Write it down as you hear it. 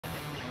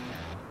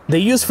They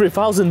use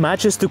 3,000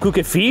 matches to cook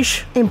a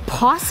fish?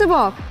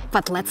 Impossible,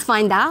 but let's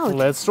find out.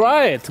 Let's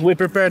try it. We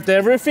prepared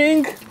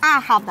everything.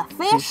 I have the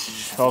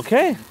fish.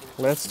 Okay,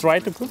 let's try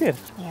to cook it.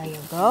 There you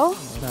go.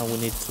 Now we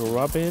need to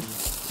rub it.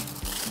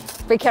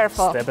 Be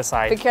careful. Step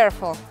aside. Be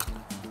careful.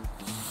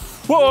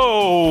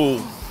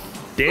 Whoa!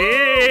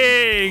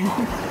 Dang!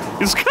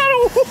 It's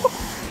kind of...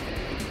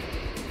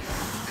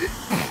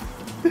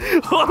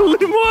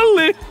 Holy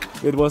moly!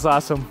 It was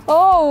awesome.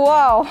 Oh,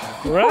 wow.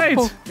 Right,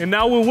 and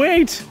now we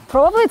wait.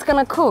 Probably it's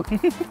gonna cook.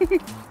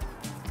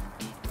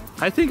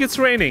 I think it's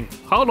raining.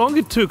 How long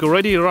it took?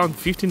 Already around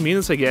 15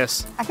 minutes, I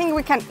guess. I think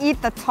we can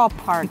eat the top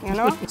part, you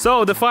know?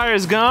 So the fire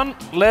is gone.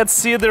 Let's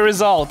see the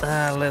result.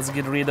 Let's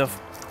get rid of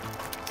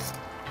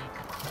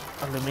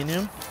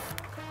aluminum.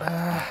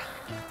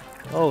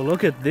 Oh,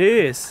 look at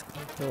this.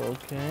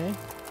 Okay.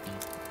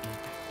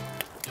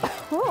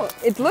 Oh,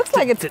 it looks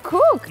like it's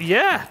cooked.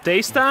 Yeah,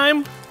 taste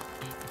time.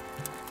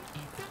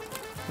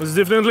 It's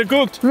definitely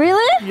cooked.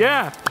 Really?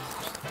 Yeah.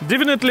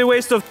 Definitely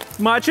waste of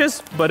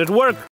matches, but it worked.